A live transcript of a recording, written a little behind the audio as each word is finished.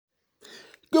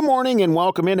Good morning and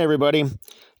welcome in, everybody.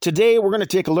 Today we're going to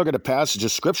take a look at a passage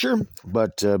of Scripture,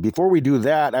 but before we do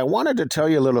that, I wanted to tell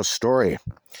you a little story.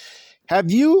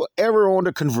 Have you ever owned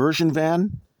a conversion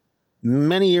van?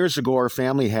 Many years ago, our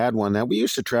family had one that we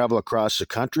used to travel across the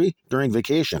country during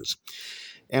vacations,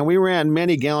 and we ran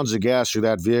many gallons of gas through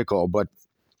that vehicle, but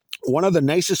one of the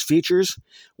nicest features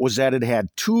was that it had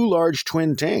two large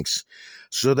twin tanks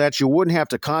so that you wouldn't have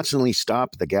to constantly stop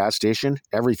at the gas station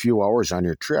every few hours on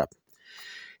your trip.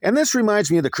 And this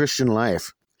reminds me of the Christian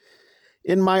life.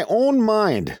 In my own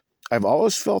mind, I've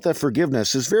always felt that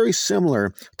forgiveness is very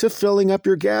similar to filling up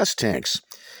your gas tanks.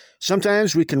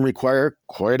 Sometimes we can require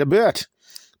quite a bit,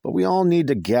 but we all need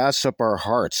to gas up our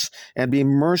hearts and be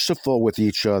merciful with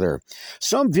each other.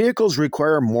 Some vehicles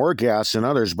require more gas than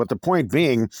others, but the point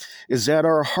being is that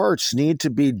our hearts need to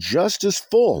be just as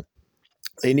full.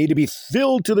 They need to be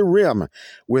filled to the rim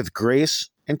with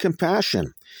grace and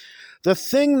compassion. The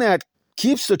thing that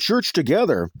keeps the church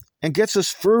together and gets us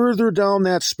further down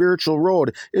that spiritual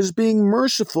road is being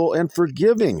merciful and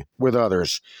forgiving with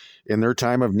others in their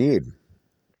time of need.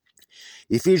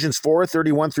 Ephesians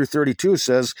 4:31-32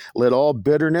 says, "Let all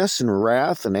bitterness and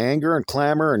wrath and anger and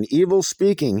clamor and evil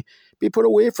speaking be put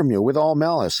away from you with all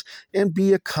malice, and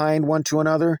be a kind one to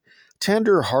another,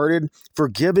 tender-hearted,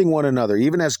 forgiving one another,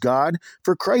 even as God,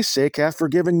 for Christ's sake, hath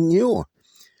forgiven you."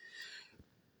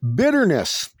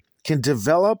 Bitterness can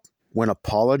develop when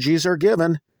apologies are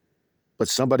given, but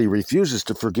somebody refuses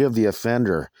to forgive the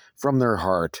offender from their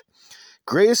heart.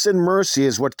 Grace and mercy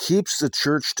is what keeps the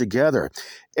church together,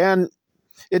 and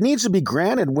it needs to be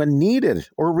granted when needed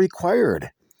or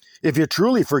required. If you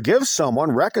truly forgive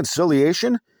someone,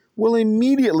 reconciliation will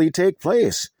immediately take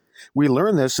place. We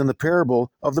learn this in the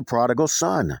parable of the prodigal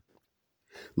son.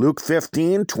 Luke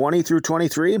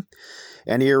 15:20-23,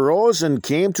 "And he arose and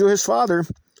came to his father.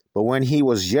 But when he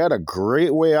was yet a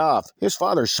great way off, his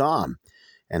father saw him,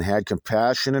 and had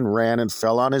compassion, and ran, and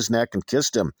fell on his neck, and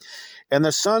kissed him. And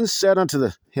the son said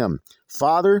unto him,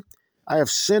 Father, I have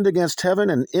sinned against heaven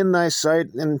and in thy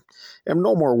sight, and am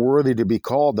no more worthy to be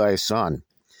called thy son.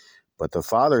 But the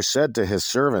father said to his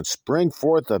servants, Bring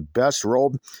forth the best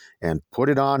robe, and put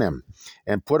it on him,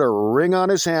 and put a ring on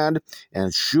his hand,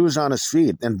 and shoes on his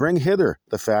feet, and bring hither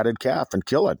the fatted calf, and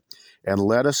kill it, and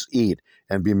let us eat,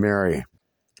 and be merry."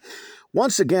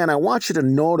 Once again, I want you to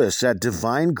notice that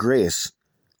divine grace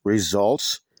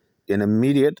results in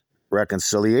immediate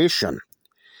reconciliation.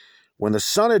 When the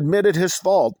son admitted his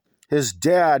fault, his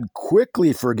dad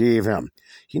quickly forgave him.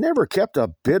 He never kept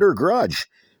a bitter grudge,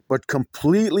 but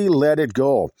completely let it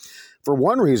go. For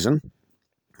one reason,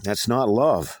 that's not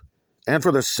love. And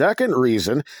for the second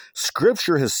reason,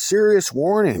 Scripture has serious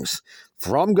warnings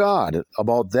from God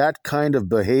about that kind of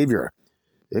behavior.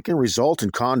 It can result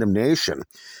in condemnation.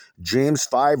 James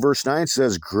 5:9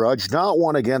 says, "Grudge not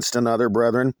one against another,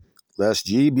 brethren, lest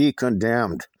ye be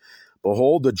condemned.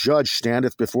 Behold, the judge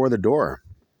standeth before the door."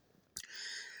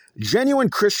 Genuine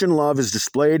Christian love is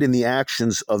displayed in the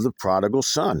actions of the prodigal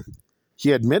son.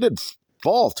 He admitted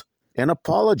fault and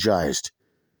apologized,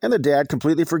 and the dad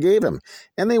completely forgave him,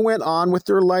 and they went on with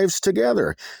their lives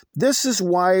together. This is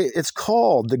why it's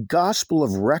called the gospel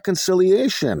of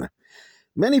reconciliation.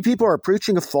 Many people are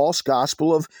preaching a false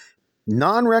gospel of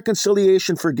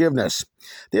non-reconciliation forgiveness.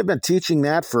 They have been teaching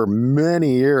that for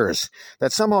many years,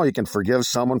 that somehow you can forgive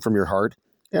someone from your heart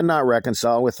and not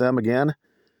reconcile with them again.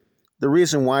 The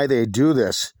reason why they do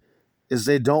this is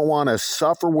they don't want to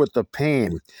suffer with the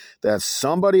pain that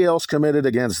somebody else committed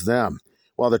against them.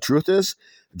 While the truth is,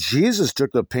 Jesus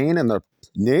took the pain and the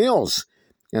nails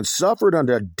and suffered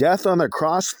unto death on the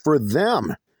cross for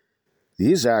them.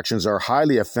 These actions are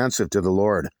highly offensive to the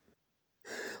Lord.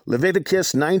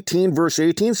 Leviticus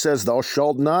 19:18 says, "Thou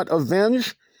shalt not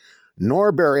avenge,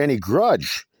 nor bear any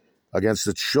grudge against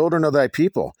the children of thy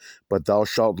people, but thou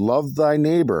shalt love thy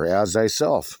neighbor as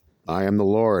thyself. I am the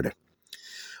Lord."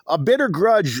 A bitter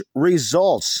grudge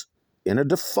results in a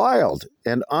defiled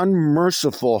and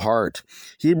unmerciful heart.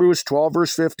 Hebrews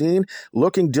 12:15,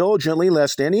 "Looking diligently,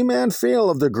 lest any man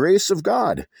fail of the grace of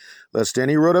God, lest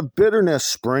any root of bitterness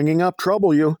springing up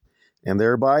trouble you, and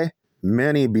thereby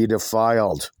many be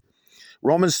defiled."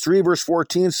 Romans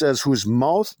 3:14 says, "Whose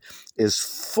mouth is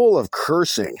full of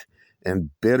cursing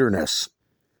and bitterness."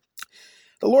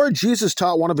 The Lord Jesus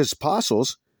taught one of his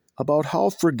apostles about how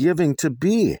forgiving to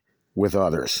be with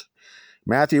others.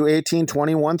 Matthew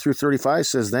 18:21-35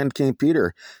 says, "Then came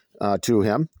Peter to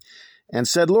him and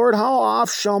said, Lord, how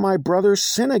oft shall my brother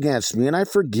sin against me, and I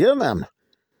forgive him?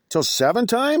 Till 7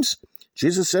 times?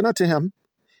 Jesus said unto him,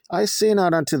 I say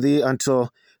not unto thee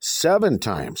until 7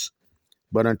 times,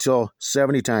 but until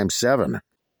 70 times 7.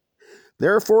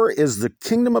 Therefore is the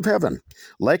kingdom of heaven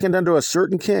likened unto a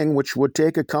certain king, which would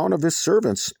take account of his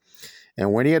servants.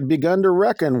 And when he had begun to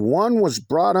reckon, one was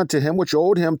brought unto him which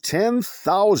owed him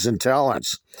 10,000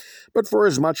 talents. But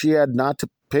forasmuch he had not to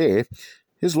pay,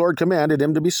 his Lord commanded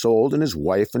him to be sold, and his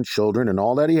wife and children, and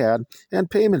all that he had, and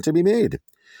payment to be made.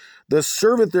 The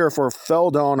servant therefore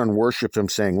fell down and worshipped him,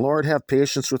 saying, Lord, have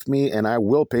patience with me, and I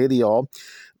will pay thee all.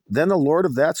 Then the Lord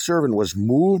of that servant was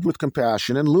moved with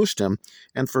compassion, and loosed him,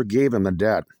 and forgave him the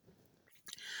debt.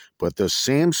 But the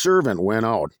same servant went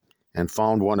out, and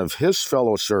found one of his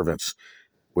fellow servants,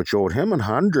 which owed him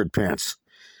 100 pence.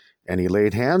 And he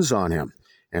laid hands on him,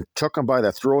 and took him by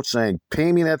the throat, saying,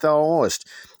 Pay me that thou owest.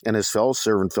 And his fellow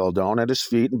servant fell down at his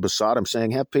feet, and besought him,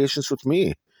 saying, Have patience with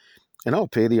me, and I'll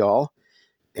pay thee all.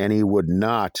 And he would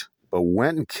not, but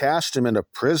went and cast him into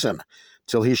prison,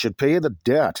 till he should pay the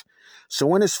debt. So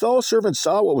when his fellow servants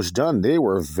saw what was done, they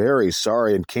were very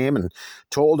sorry, and came and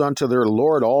told unto their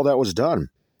Lord all that was done.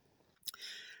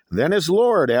 Then his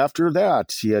Lord, after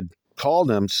that he had called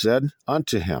him, said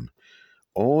unto him,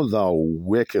 O thou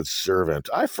wicked servant,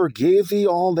 I forgave thee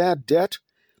all that debt,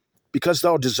 because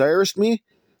thou desirest me.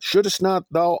 Shouldest not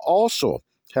thou also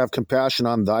have compassion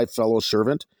on thy fellow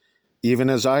servant, even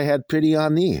as I had pity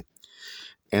on thee?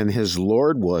 And his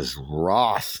Lord was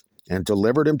wroth, and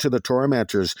delivered him to the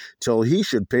tormentors, till he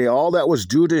should pay all that was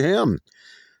due to him.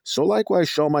 So likewise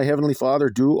shall my heavenly Father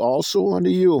do also unto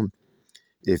you,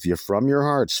 if ye from your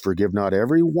hearts forgive not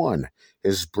every one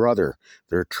his brother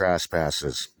their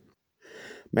trespasses.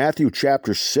 Matthew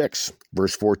chapter 6,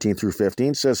 verse 14 through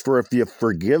 15 says, For if ye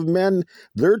forgive men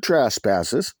their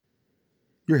trespasses,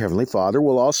 your heavenly Father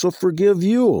will also forgive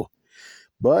you.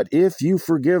 But if you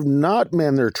forgive not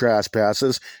men their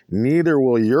trespasses, neither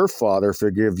will your Father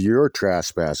forgive your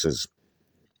trespasses.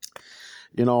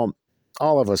 You know,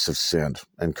 all of us have sinned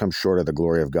and come short of the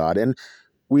glory of God, and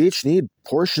we each need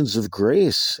portions of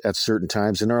grace at certain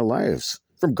times in our lives,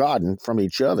 from God and from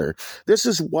each other. This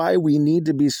is why we need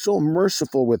to be so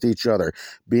merciful with each other,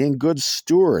 being good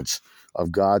stewards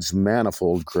of God's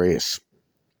manifold grace.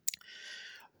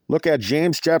 Look at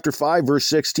James chapter 5, verse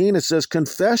 16. It says,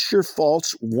 Confess your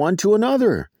faults one to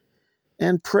another,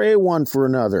 and pray one for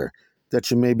another,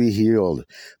 that you may be healed.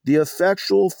 The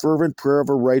effectual, fervent prayer of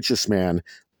a righteous man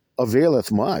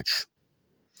availeth much.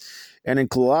 And in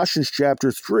Colossians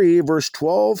chapter 3, verse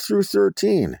 12 through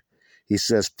 13, he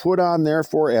says, Put on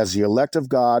therefore as the elect of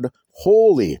God,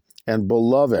 holy and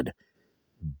beloved,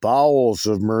 bowels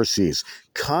of mercies,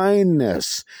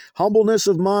 kindness, humbleness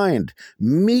of mind,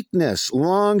 meekness,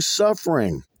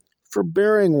 long-suffering,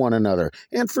 forbearing one another,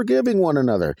 and forgiving one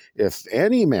another, if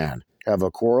any man have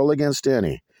a quarrel against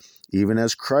any. Even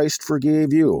as Christ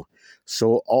forgave you,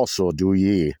 so also do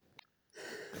ye.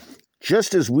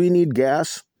 Just as we need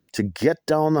gas to get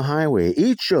down the highway,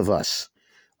 each of us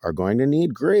are going to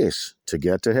need grace to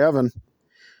get to heaven.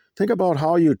 Think about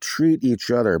how you treat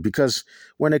each other, because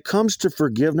when it comes to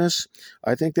forgiveness,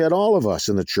 I think that all of us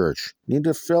in the church need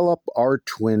to fill up our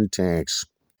twin tanks.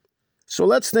 So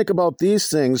let's think about these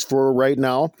things for right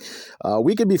now.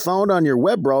 We can be found on your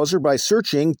web browser by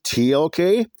searching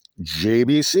TLK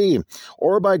JBC,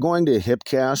 or by going to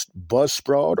Hipcast,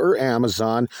 Buzzsprout, or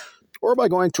Amazon, or by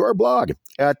going to our blog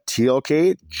at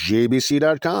tlkjbc.com.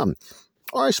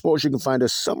 Or I suppose you can find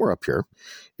us somewhere up here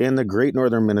in the great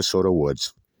northern Minnesota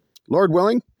woods. Lord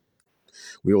willing,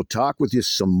 we will talk with you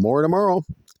some more tomorrow.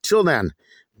 Till then,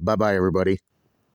 bye-bye, everybody.